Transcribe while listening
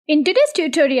In today's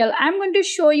tutorial, I'm going to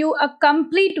show you a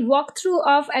complete walkthrough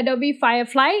of Adobe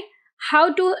Firefly,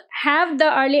 how to have the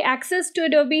early access to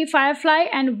Adobe Firefly,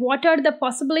 and what are the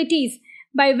possibilities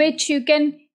by which you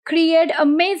can create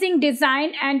amazing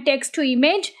design and text to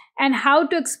image, and how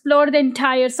to explore the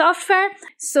entire software.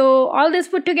 So all this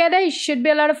put together, it should be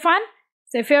a lot of fun.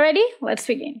 So if you're ready, let's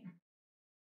begin.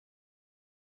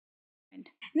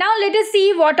 Now let us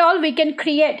see what all we can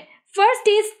create. First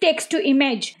is text to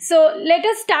image. So let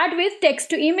us start with text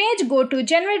to image. Go to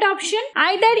generate option.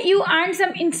 Either you earn some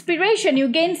inspiration, you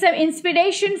gain some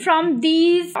inspiration from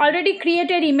these already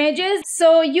created images.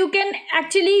 So you can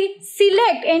actually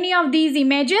select any of these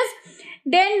images.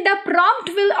 Then the prompt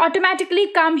will automatically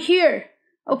come here.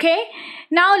 Okay.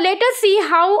 Now let us see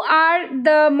how are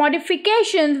the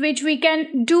modifications which we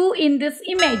can do in this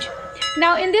image.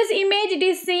 Now in this image it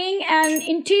is saying an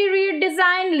interior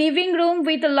design living room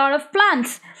with a lot of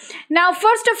plants. Now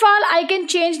first of all I can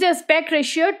change the aspect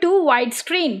ratio to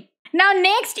widescreen. Now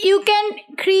next you can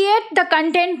create the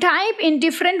content type in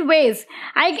different ways.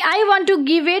 I want to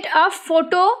give it a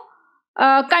photo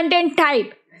content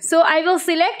type. So I will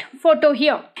select photo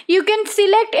here. You can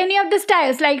select any of the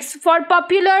styles, like for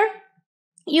popular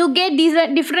you get these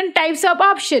different types of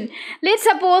option. Let's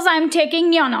suppose I'm taking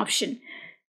neon option.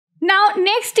 Now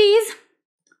next is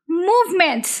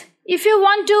movements. If you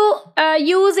want to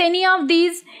use any of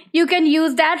these, you can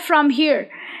use that from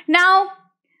here. Now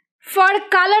for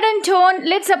color and tone,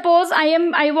 let's suppose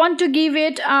I want to give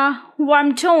it a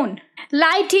warm tone.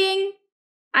 Lighting,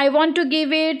 I want to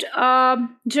give it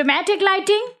dramatic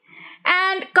lighting.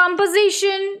 And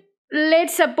composition,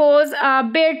 let's suppose a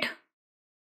bit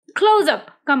close-up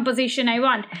composition I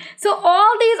want. So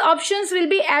all these options will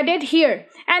be added here,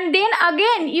 and then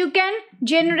again you can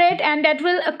generate, and that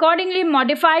will accordingly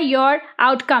modify your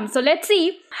outcome. So let's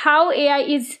see how AI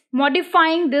is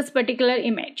modifying this particular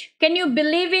image. Can you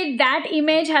believe it? That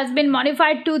image has been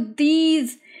modified to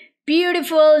these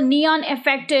beautiful neon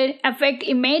effect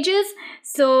images.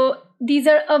 So these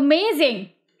are amazing,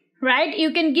 right?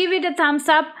 You can give it a thumbs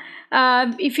up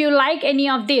if you like any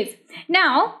of these.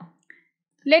 Now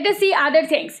let us see other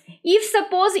things. If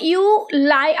suppose you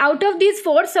like out of these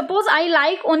four, suppose I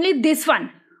like only this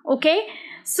one. Okay,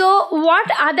 so what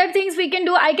other things we can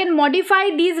do? I can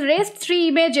modify these rest three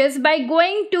images by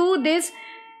going to this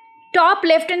top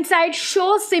left hand side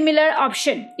show similar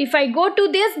option. If I go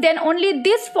to this, then only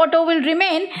this photo will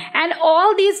remain, and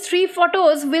all these three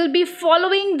photos will be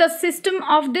following the system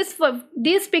of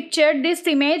this picture, this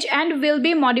image, and will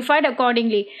be modified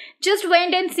accordingly. Just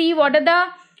wait and see what are the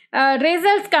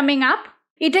results coming up.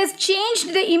 It has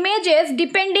changed the images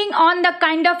depending on the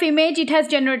kind of image it has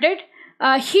generated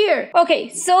here. Okay,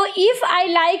 so if I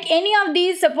like any of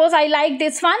these, suppose I like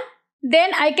this one,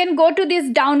 then I can go to this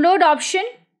download option.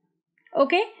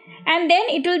 Okay, and then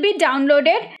it will be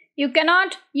downloaded. You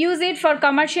cannot use it for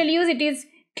commercial use. It is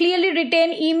clearly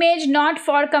written image not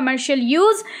for commercial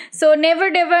use. So never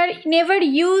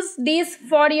use this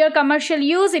for your commercial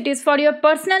use. It is for your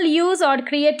personal use or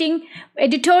creating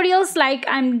editorials like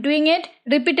I'm doing it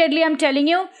repeatedly. I'm telling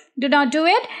you, do not do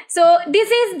it. So this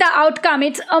is the outcome.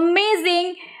 It's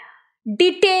amazing,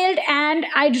 detailed, and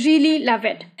I really love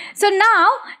it. So now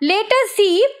let us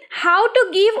see how to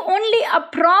give only a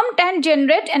prompt and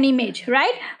generate an image,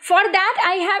 right? For that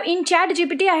I have in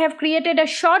ChatGPT, I have created a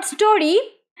short story.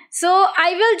 So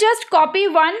I will just copy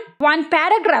one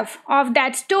paragraph of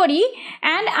that story,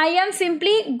 and I am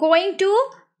simply going to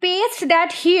paste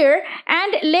that here,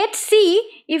 and let's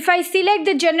see if I select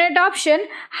the generate option,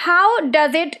 how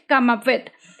does it come up with.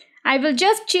 I will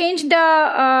just change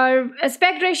the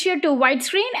aspect ratio to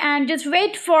widescreen and just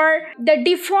wait for the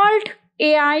default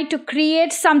AI to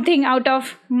create something out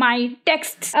of my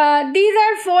texts. These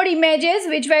are four images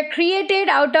which were created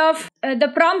out of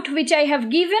the prompt which I have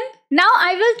given. Now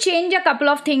I will change a couple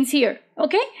of things here.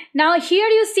 Okay, now here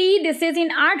you see this is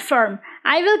in art form.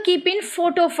 I will keep in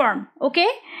photo form. Okay,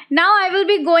 now I will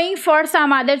be going for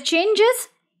some other changes.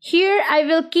 Here I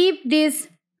will keep this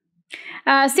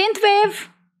synthwave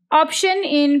option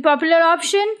in popular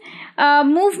option,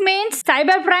 movements,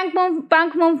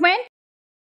 cyberpunk movement,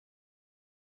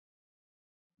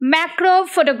 macro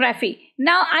photography.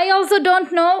 Now I also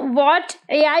don't know what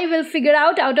AI will figure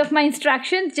out of my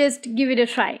instructions. Just give it a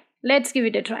try. Let's give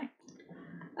it a try.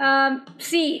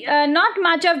 Not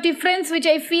much of difference which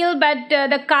I feel, but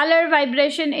the color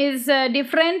vibration is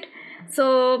different.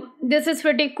 So this is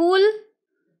pretty cool.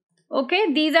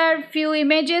 Okay, these are few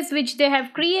images which they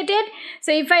have created.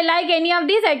 So if I like any of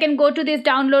these, I can go to this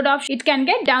download option. It can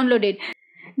get downloaded.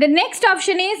 The next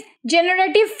option is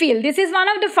generative fill. This is one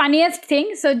of the funniest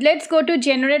things. So let's go to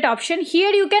generate option. Here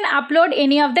you can upload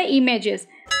any of the images.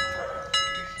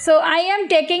 So I am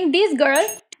taking this girl.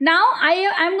 Now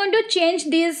I am going to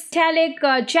change this metallic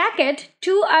jacket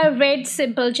to a red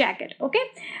simple jacket. Okay.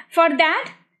 For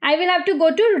that I will have to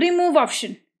go to remove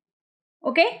option.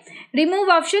 Okay, remove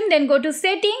option, then go to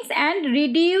settings and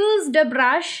reduce the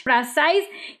brush size.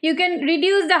 You can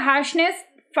reduce the harshness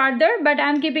further, but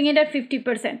I'm keeping it at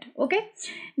 50%. Okay,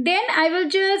 then I will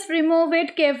just remove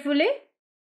it carefully.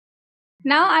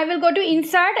 Now I will go to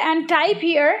insert and type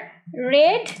here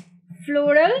red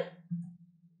floral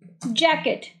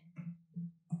jacket.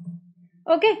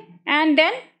 Okay, and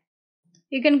then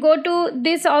you can go to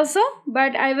this also,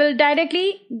 but I will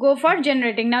directly go for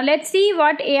generating. Now let's see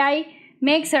what AI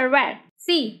makes her wear.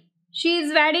 See, she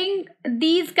is wearing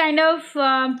these kind of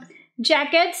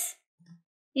jackets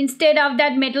instead of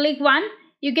that metallic one.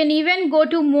 You can even go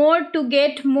to more to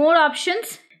get more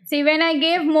options. See, when I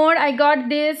gave more, I got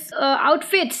this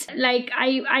outfits. Like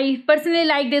I personally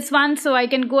like this one, so I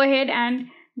can go ahead and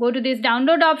go to this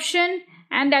download option,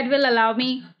 and that will allow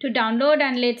me to download.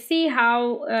 And let's see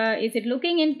how is it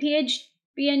looking in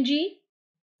PNG.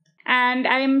 And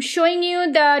I am showing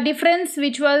you the difference,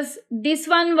 which was this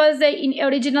one was the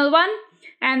original one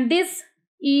and this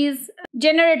is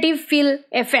generative fill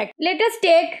effect. Let us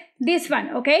take this one,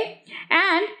 okay,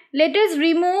 and let us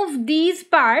remove these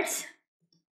parts.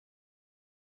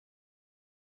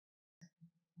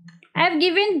 I have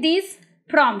given this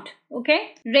prompt,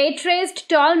 okay, ray traced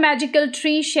tall magical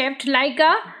tree shaped like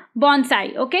a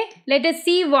bonsai. Okay, let us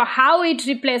see how it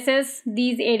replaces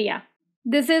these area.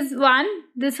 This is one,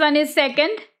 this one is second,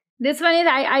 this one is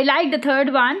I like the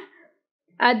third one.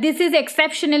 This is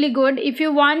exceptionally good. If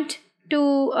you want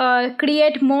to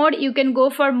create more, you can go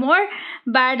for more,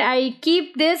 but I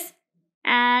keep this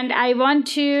and I want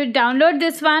to download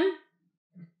this one.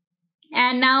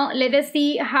 And now let us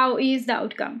see how is the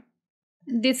outcome.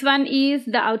 This one is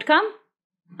the outcome.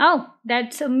 Oh,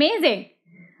 that's amazing.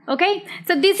 Okay,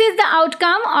 so this is the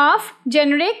outcome of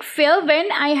generic fill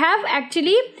when I have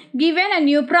actually given a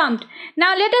new prompt.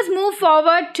 Now let us move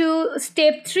forward to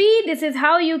step 3. This is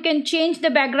how you can change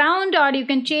the background or you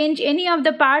can change any of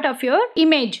the part of your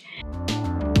image.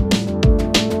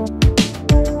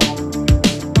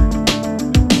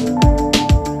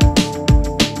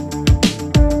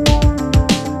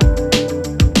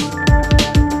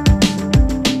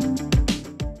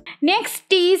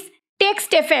 Next is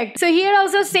text effect. So here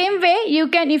also same way, you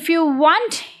can, if you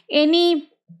want any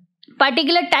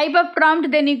particular type of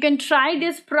prompt, then you can try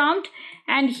this prompt.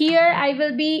 And here I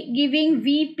will be giving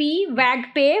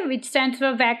VAGPE, which stands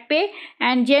for VAGPE,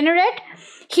 and generate.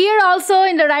 Here also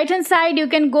in the right hand side you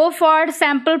can go for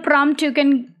sample prompt. You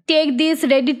can take these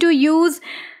ready to use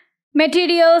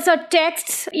materials or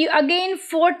texts. You again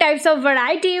 4 types of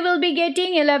variety you will be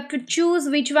getting. You'll have to choose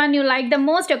which one you like the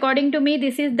most. According to me,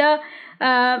 this is the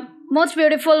most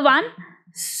beautiful one.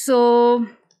 So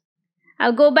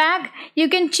I'll go back. You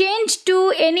can change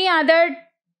to any other,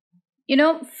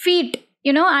 feet.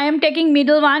 I am taking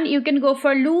middle one. You can go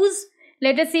for loose.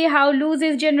 Let us see how loose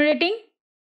is generating.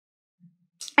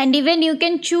 And even you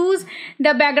can choose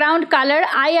the background color.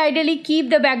 I ideally keep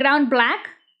the background black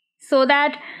so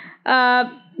that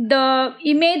the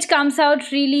image comes out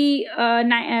really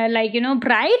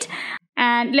bright.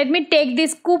 And let me take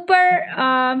this Cooper.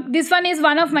 This one is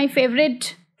one of my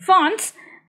favorite fonts.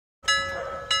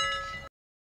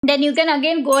 Then you can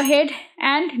again go ahead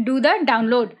and do the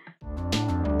download.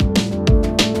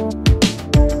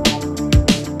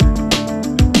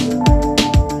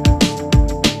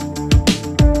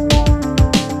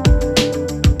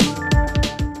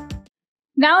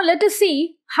 Now let us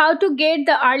see how to get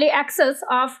the early access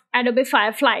of Adobe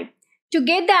Firefly. To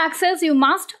get the access, you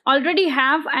must already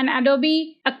have an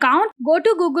Adobe account. Go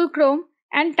to Google Chrome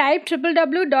and type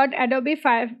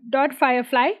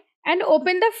www.adobe.firefly and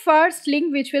open the first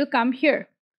link which will come here.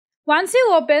 Once you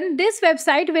open, this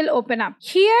website will open up.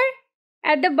 Here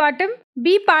at the bottom,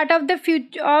 be part of the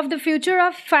future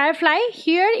of Firefly.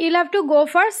 Here you'll have to go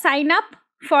for sign up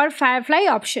for Firefly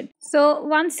option. So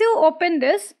once you open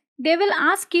this, they will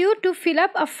ask you to fill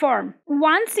up a form.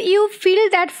 Once you fill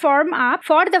that form up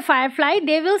for the Firefly,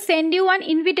 they will send you an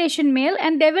invitation mail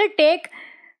and they will take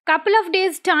couple of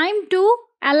days time to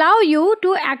allow you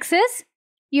to access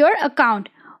your account.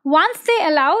 Once they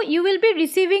allow, you will be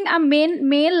receiving a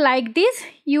mail like this.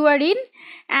 You are in,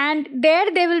 and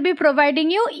there they will be providing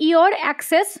you your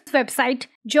access website.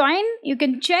 Join, you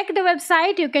can check the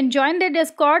website, you can join the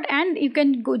Discord, and you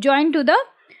can go join to the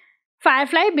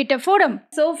Firefly beta forum.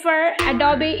 So far,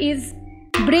 Adobe is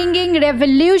bringing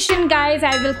revolution, guys.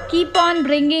 I will keep on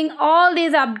bringing all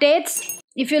these updates.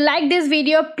 If you like this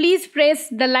video, please press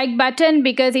the like button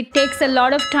because it takes a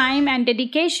lot of time and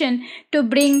dedication to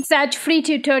bring such free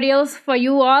tutorials for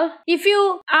you all. If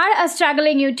you are a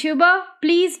struggling YouTuber,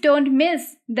 please don't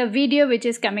miss the video which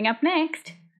is coming up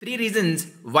next. 3 reasons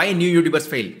why new YouTubers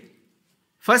fail.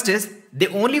 First is they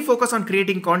only focus on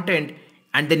creating content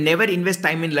and they never invest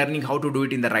time in learning how to do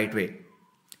it in the right way.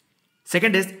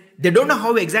 Second is they don't know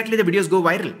how exactly the videos go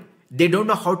viral. They don't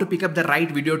know how to pick up the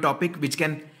right video topic which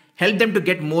can help them to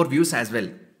get more views as well.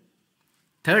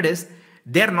 Third is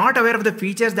they are not aware of the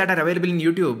features that are available in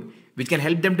YouTube which can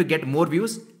help them to get more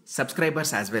views,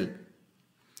 subscribers as well.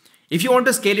 If you want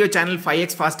to scale your channel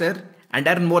 5x faster and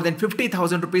earn more than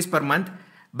 50,000 rupees per month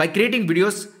by creating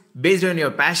videos based on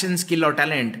your passion, skill or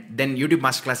talent, then YouTube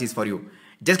Masterclass is for you.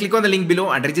 Just click on the link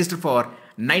below and register for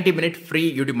 90-minute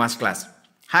free YouTube Masterclass.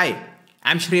 Hi,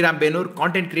 I'm Sriram Benur,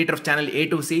 content creator of channel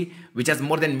A2C, which has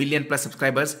more than 1 million plus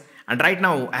subscribers. And right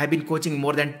now, I have been coaching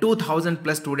more than 2,000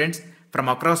 plus students from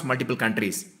across multiple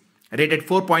countries, rated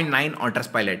 4.9 on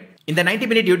Trustpilot. In the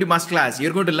 90-minute YouTube Masterclass,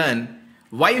 you're going to learn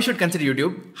why you should consider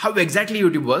YouTube, how exactly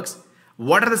YouTube works,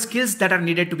 what are the skills that are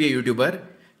needed to be a YouTuber,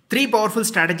 3 powerful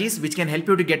strategies which can help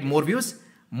you to get more views,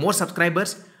 more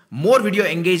subscribers, more video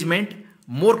engagement,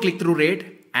 more click-through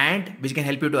rate, and which can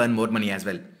help you to earn more money as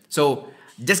well. So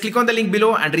just click on the link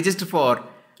below and register for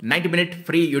 90-minute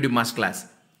free YouTube Masterclass.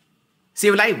 See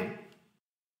you live.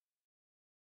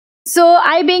 So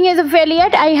I being his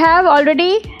affiliate, I have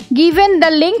already given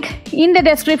the link in the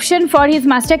description for his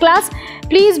masterclass.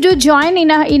 Please do join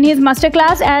in his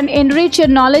masterclass and enrich your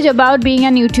knowledge about being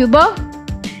an YouTuber.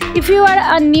 If you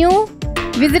are a new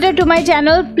visitor to my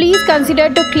channel, please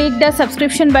consider to click the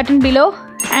subscription button below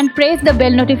and press the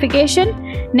bell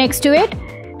notification next to it.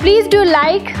 Please do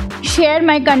like, share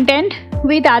my content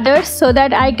with others so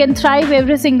that I can thrive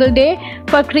every single day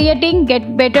for creating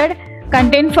better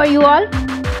content for you all.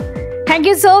 Thank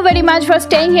you so very much for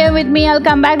staying here with me. I'll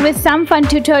come back with some fun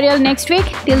tutorial next week.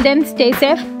 Till then, stay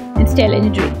safe and stay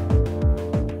legendary.